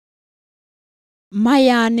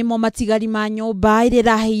Maya nimo matigari ma nyumba iria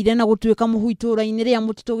irahiire na gutuika muhu ituura-ini ria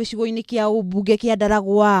Mutitu gicigo-ini kia ubunge kia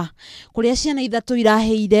Ndaragwa kuria ciana ithatu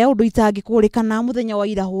irahiire undu itangikurikana muthenya wa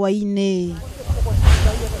ira hwa-ini.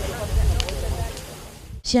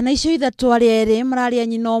 Ciana icio ithatu aria eri mararia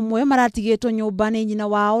nyina umwe maratigitwo nyumba ni nyina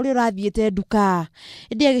wao uria urathiite nduka.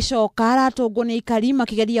 Indi agicoka aratungwo ni aikari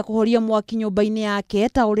makigeria kuhoria mwaki nyumba-ini yake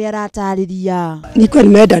ta uria aratariria. Nilikuwa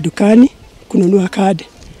nimeenda dukani kununua kadi.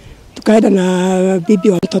 Tukaenda na bibi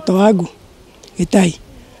wa mtoto wangu Gitiri.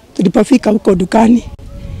 Tulipofika huko dukani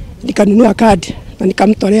nikanunua kadi na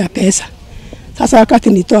nikamtolea pesa. Sasa wakati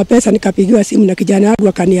nitoa pesa nikapigiwa simu na kijana wangu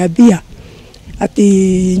akaniambia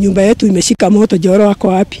ati nyumba yetu imeshika moto, Joro wako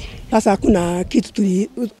wapi? Sasa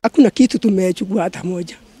hakuna kitu tumechukua hata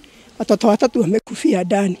moja. Watoto watatu wamekufia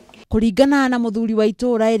ndani. Kuringana na muthuri wa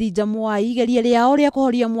ituura igeria riao ria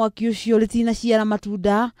kuhoria mwaki ucio ritinaciara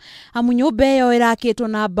matunda amu nyumba iyo irakitwo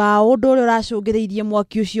na mbao undu uria uracungiriirie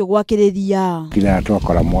mwaki ucio gwakiriria. Kila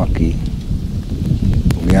twakora mwaki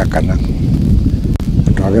ugiakana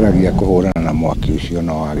twageragia kuhurana na mwaki ucio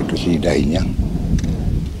no agitucinda hinya.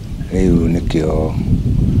 Riu nikio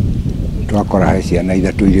twakora he ciana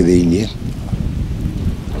ithatu iri thiini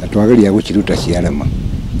na twageria guciruta ciarema.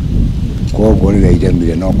 Koguo rĩrĩa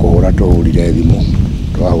iremire no kuhura tuhurire thimu,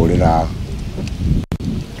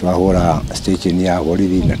 twahura station ya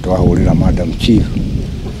borithi na twahurira Madam Chief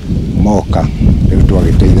moka rĩu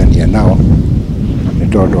twagĩteithania nao nĩ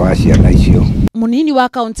tondũ wa ciana icio. Munini wa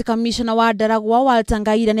County Commissioner wa Ndaragwa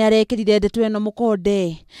Waltangaira ni arekirire ndeto eno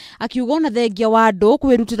mukonde akiuga na thengia wa andu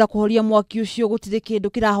kwirutira kuhoria mwaki ucio gutire kindu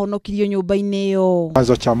kirahonokirio nyumba-ini iyo.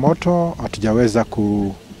 Chanzo cha moto hatujaweza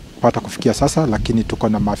kupata kufikia sasa, lakini tuko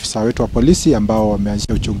na maafisa wetu wa polisi ambao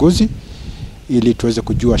wameanzisha uchunguzi ili tuweze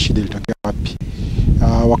kujua shida ilitokea wapi.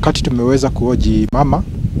 Wakati tumeweza kuhoji mama,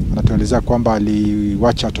 anatueleza kwamba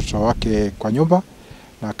aliwacha watoto wake kwa nyumba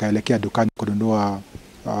na akaelekea dukani kununua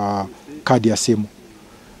kadi ya simu,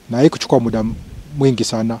 na hii kuchukua muda mwingi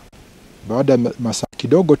sana. Baada ya masaa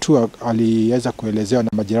kidogo tu aliweza kuelezewa na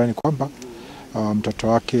majirani kwamba mtoto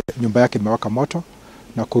wake nyumba yake imewaka moto,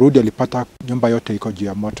 na kurudi alipata nyumba yote iko juu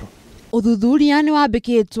ya moto. Uthuthuria ni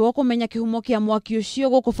wambikitwo kumenya kihumo kia mwaki ucio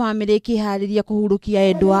guku family ikihariria kuhurukia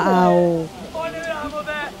endwa ao.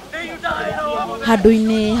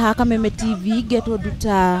 Handu-ini ha Kameme TV getwo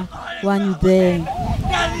Nduta wa Nyuthe.